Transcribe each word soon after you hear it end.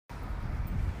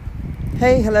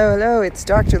Hey, hello, it's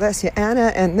Dr. Lesia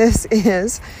Anna, and this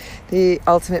is the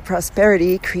Ultimate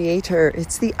Prosperity Creator.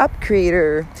 It's the Up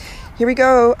Creator. Here we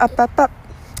go, up.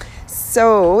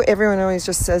 So everyone always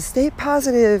just says, stay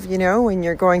positive, when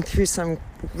you're going through some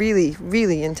really,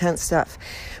 really intense stuff.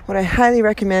 What I highly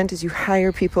recommend is you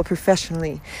hire people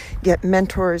professionally. Get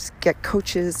mentors, get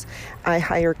coaches. I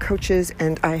hire coaches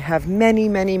and I have many,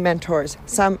 many mentors.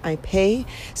 Some I pay,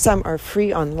 some are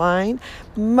free online.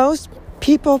 Most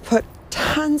people put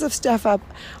tons of stuff up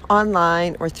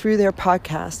online or through their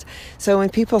podcast. So when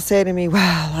people say to me,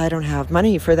 well, I don't have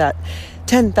money for that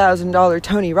 $10,000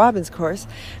 Tony Robbins course,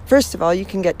 first of all, you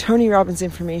can get Tony Robbins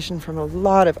information from a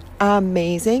lot of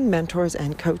amazing mentors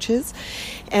and coaches.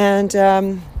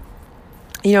 And,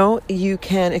 you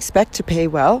can expect to pay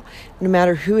well no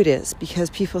matter who it is,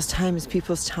 because people's time is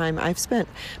people's time. I've spent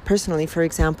personally, for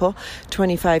example,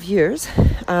 25 years,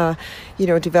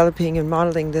 developing and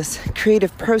modeling this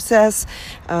creative process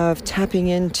of tapping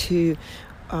into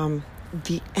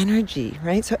the energy,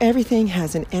 right? So everything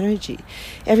has an energy.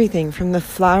 Everything from the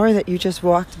flower that you just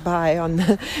walked by on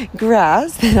the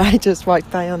grass, that I just walked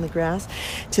by on the grass,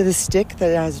 to the stick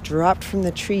that has dropped from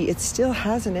the tree. It still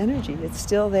has an energy. It's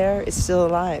still there. It's still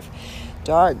alive.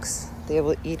 Dogs, they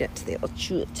will eat it. They will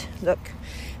chew it. Look.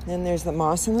 Then there's the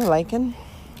moss and the lichen.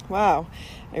 Wow.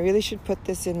 I really should put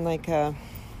this in like a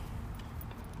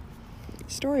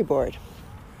storyboard,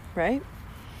 right?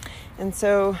 And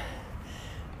so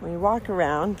when you walk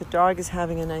around, the dog is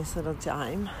having a nice little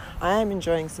time. I'm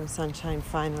enjoying some sunshine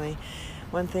finally.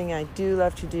 One thing I do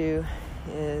love to do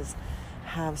is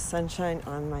have sunshine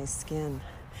on my skin.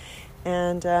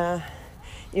 And,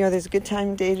 there's a good time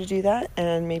of day to do that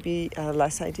and maybe a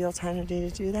less ideal time of day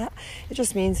to do that. It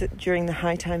just means that during the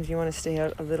high times you want to stay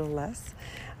out a little less.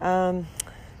 I'm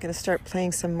going to start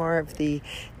playing some more of the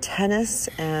tennis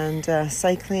and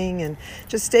cycling and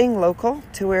just staying local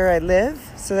to where I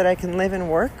live so that I can live and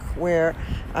work where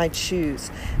I choose.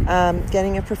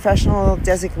 Getting a professional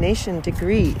designation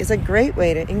degree is a great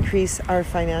way to increase our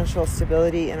financial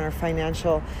stability and our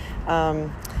financial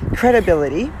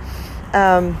credibility.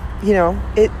 Getting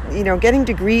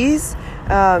degrees,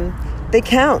 they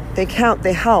count,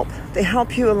 they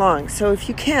help you along. So if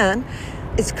you can,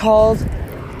 it's called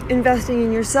investing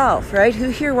in yourself, right? Who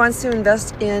here wants to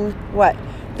invest in what?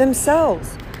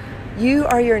 Themselves. You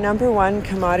are your number one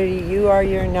commodity. You are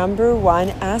your number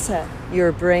one asset.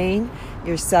 Your brain,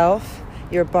 yourself,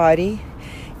 your body,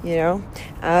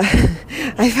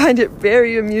 I find it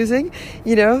very amusing,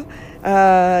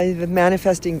 the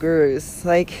manifesting gurus.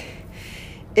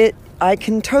 I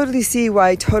can totally see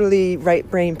why totally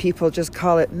right-brain people just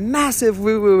call it massive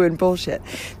woo-woo and bullshit.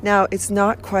 Now, it's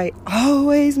not quite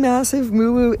always massive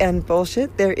woo-woo and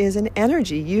bullshit. There is an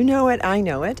energy. You know it, I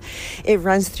know it. It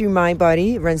runs through my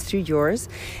body, it runs through yours.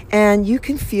 And you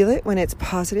can feel it when it's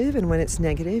positive and when it's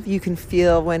negative. You can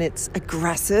feel when it's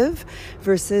aggressive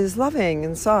versus loving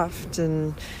and soft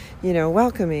and,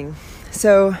 welcoming.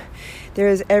 So there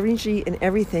is energy in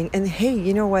everything. And hey,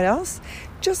 you know what else?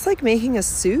 Just like making a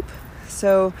soup.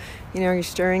 So, you're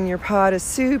stirring your pot of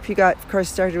soup. You got, of course,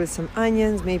 started with some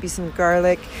onions, maybe some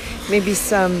garlic, maybe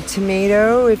some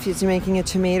tomato if you're making a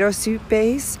tomato soup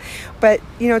base. But,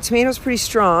 tomato's pretty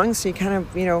strong, so you kind of,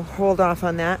 hold off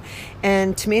on that.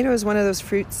 And tomato is one of those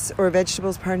fruits or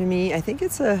vegetables, pardon me. I think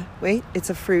it's a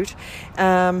fruit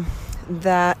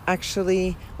that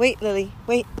actually... Wait, Lily,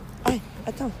 wait.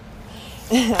 Attends.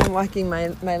 I'm walking my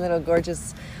little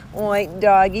gorgeous white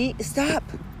doggy. Stop.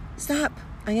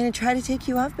 I'm going to try to take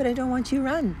you off, but I don't want you to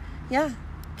run. Yeah.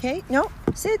 Okay. No.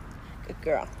 Sit. Good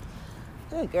girl.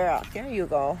 There you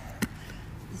go.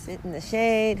 Sit in the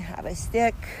shade. Have a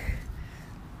stick.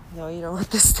 No, you don't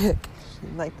want the stick. You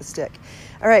like the stick.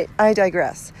 All right. I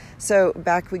digress. So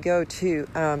back we go to,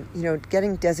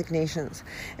 getting designations.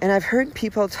 And I've heard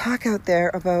people talk out there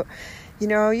about, you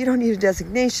don't need a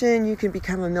designation. You can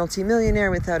become a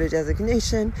multimillionaire without a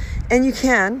designation. And you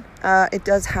can. It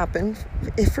does happen.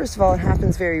 First of all, it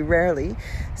happens very rarely.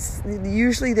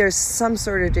 Usually there's some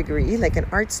sort of degree, like an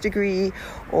arts degree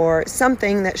or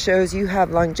something that shows you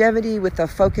have longevity with a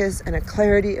focus and a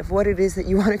clarity of what it is that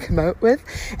you want to come out with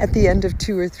at the end of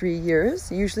 2 or 3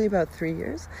 years, usually about 3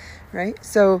 years, right?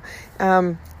 So,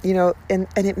 and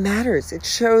it matters. It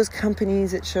shows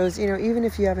companies, it shows, even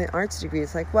if you have an arts degree,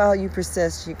 it's like, well, you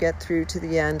persist, you get through to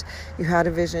the end, you had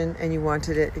a vision and you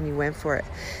wanted it and you went for it.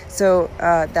 So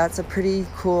that's a pretty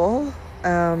cool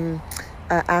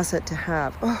asset to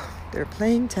have. Oh, they're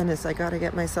playing tennis. I got to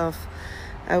get myself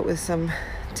out with some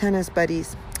tennis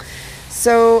buddies.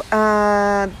 So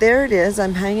there it is.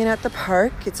 I'm hanging at the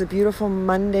park. It's a beautiful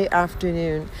Monday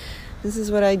afternoon. This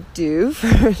is what I do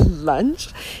for lunch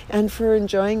and for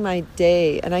enjoying my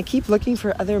day. And I keep looking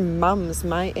for other mums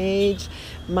my age,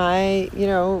 my,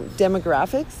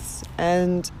 demographics.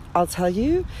 And I'll tell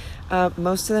you,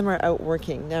 most of them are out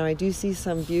working. Now, I do see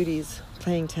some beauties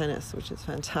playing tennis, which is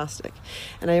fantastic.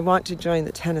 And I want to join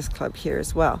the tennis club here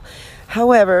as well.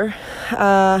 However,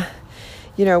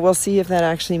 we'll see if that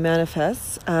actually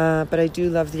manifests. But I do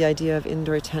love the idea of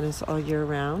indoor tennis all year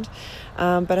round.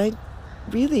 But I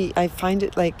find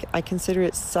it I consider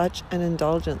it such an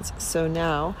indulgence. So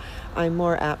now I'm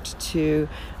more apt to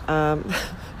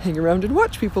hang around and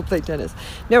watch people play tennis.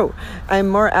 No, I'm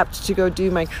more apt to go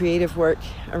do my creative work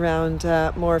around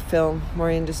more film, more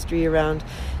industry, around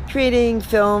creating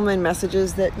film and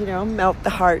messages that, melt the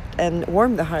heart and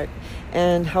warm the heart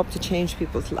and help to change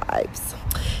people's lives.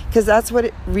 Because that's what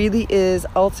it really is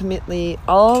ultimately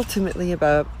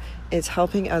about. It's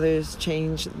helping others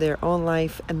change their own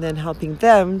life and then helping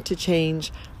them to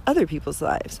change other people's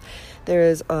lives.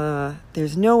 There's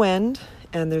no end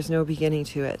and there's no beginning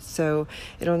to it. So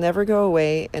it'll never go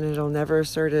away and it'll never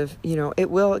it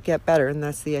will get better. And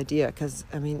that's the idea. Because,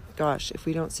 if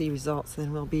we don't see results,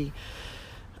 then we'll be,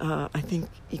 I think,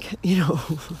 I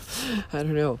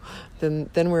don't know.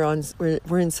 Then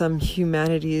we're in some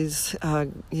humanities,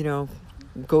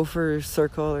 gopher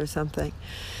circle or something.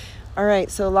 All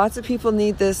right, so lots of people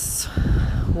need this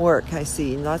work, I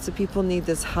see. Lots of people need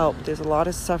this help. There's a lot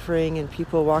of suffering and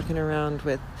people walking around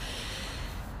with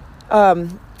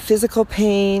physical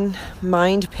pain,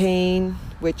 mind pain,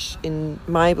 which in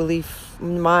my belief,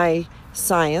 my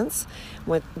science,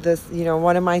 one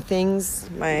of my things,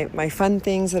 my fun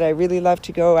things that I really love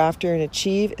to go after and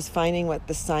achieve is finding what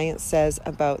the science says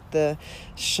about the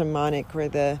shamanic or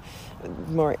the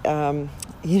more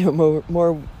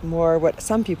what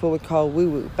some people would call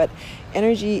woo-woo. But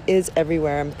energy is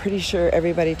everywhere. I'm pretty sure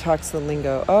everybody talks the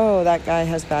lingo. Oh, that guy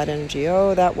has bad energy.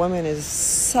 Oh, that woman is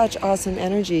such awesome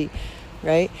energy,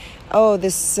 right? Oh,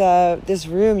 this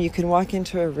room, you can walk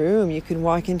into a room, you can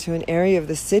walk into an area of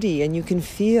the city and you can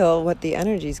feel what the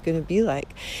energy is going to be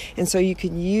like. And so you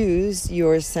can use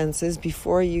your senses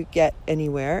before you get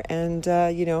anywhere and,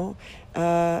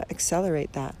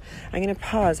 accelerate that. I'm going to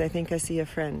pause. I think I see a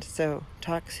friend. So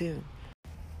talk soon.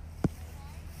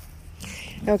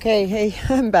 Okay, hey,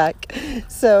 I'm back.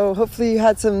 So hopefully you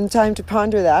had some time to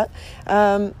ponder that.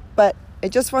 But I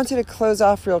just wanted to close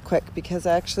off real quick because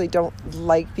I actually don't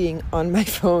like being on my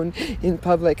phone in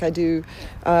public. I do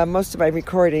most of my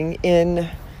recording in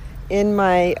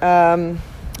my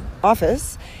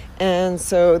office, and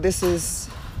so this is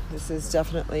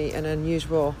definitely an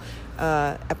unusual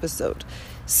episode.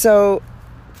 So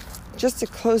just to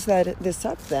close this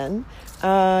up then,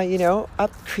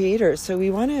 up creators. So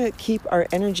we want to keep our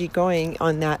energy going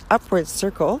on that upward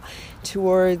circle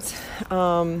towards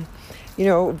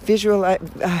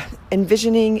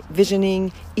envisioning,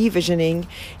 visioning, e-visioning,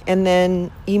 and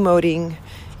then emoting,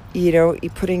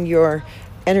 putting your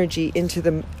energy into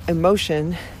the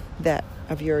emotion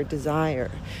of your desire,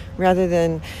 rather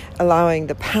than allowing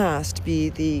the past to be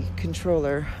the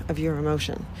controller of your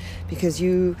emotion, because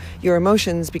your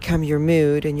emotions become your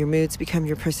mood and your moods become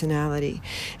your personality.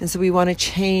 And so we want to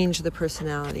change the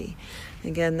personality.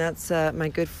 Again, that's my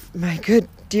good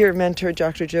dear mentor,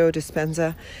 Dr. Joe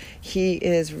Dispenza. He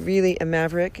is really a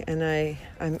maverick, and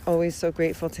I'm always so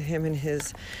grateful to him and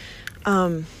his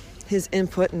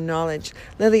input and knowledge.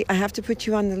 Lily, I have to put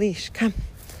you on the leash. Come.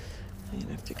 I'm going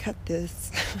to have to cut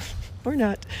this. Or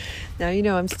not. Now,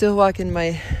 I'm still walking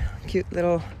my cute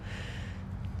little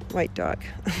white dog.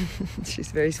 She's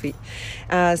very sweet.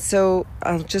 So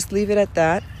I'll just leave it at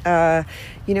that.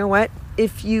 You know what?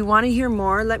 If you want to hear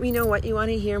more, let me know what you want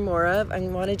to hear more of. I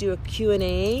want to do a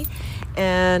Q&A,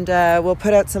 and we'll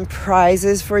put out some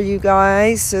prizes for you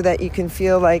guys so that you can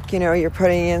feel like, you're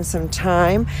putting in some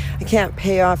time. I can't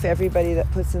pay off everybody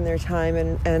that puts in their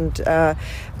time,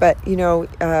 but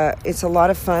it's a lot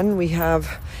of fun. We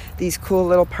have these cool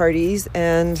little parties,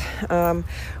 and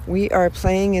we are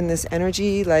playing in this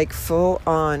energy like full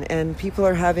on, and people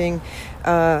are having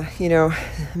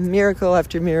miracle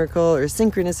after miracle or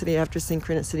synchronicity after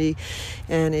synchronicity,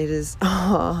 and it is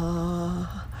oh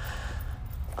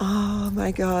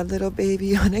my God, little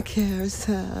baby on a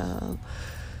carousel,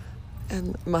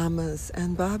 and mamas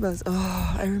and babas.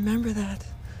 Oh, I remember that.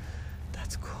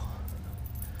 That's cool.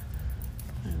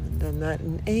 I haven't done that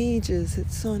in ages.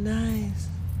 It's so nice.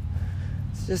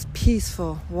 It's just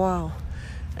peaceful. Wow.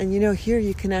 And here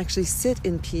you can actually sit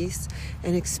in peace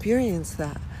and experience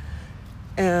that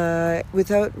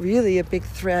without really a big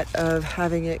threat of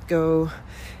having it go,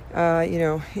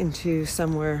 into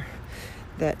somewhere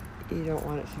that you don't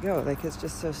want it to go. Like, it's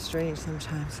just so strange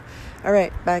sometimes. All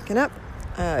right, backing up.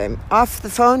 I'm off the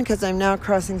phone because I'm now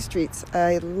crossing streets.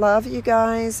 I love you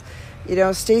guys.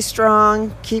 Stay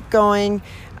strong. Keep going.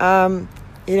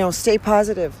 Stay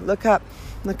positive. Look up.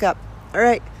 All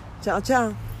right. Ciao,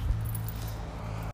 ciao.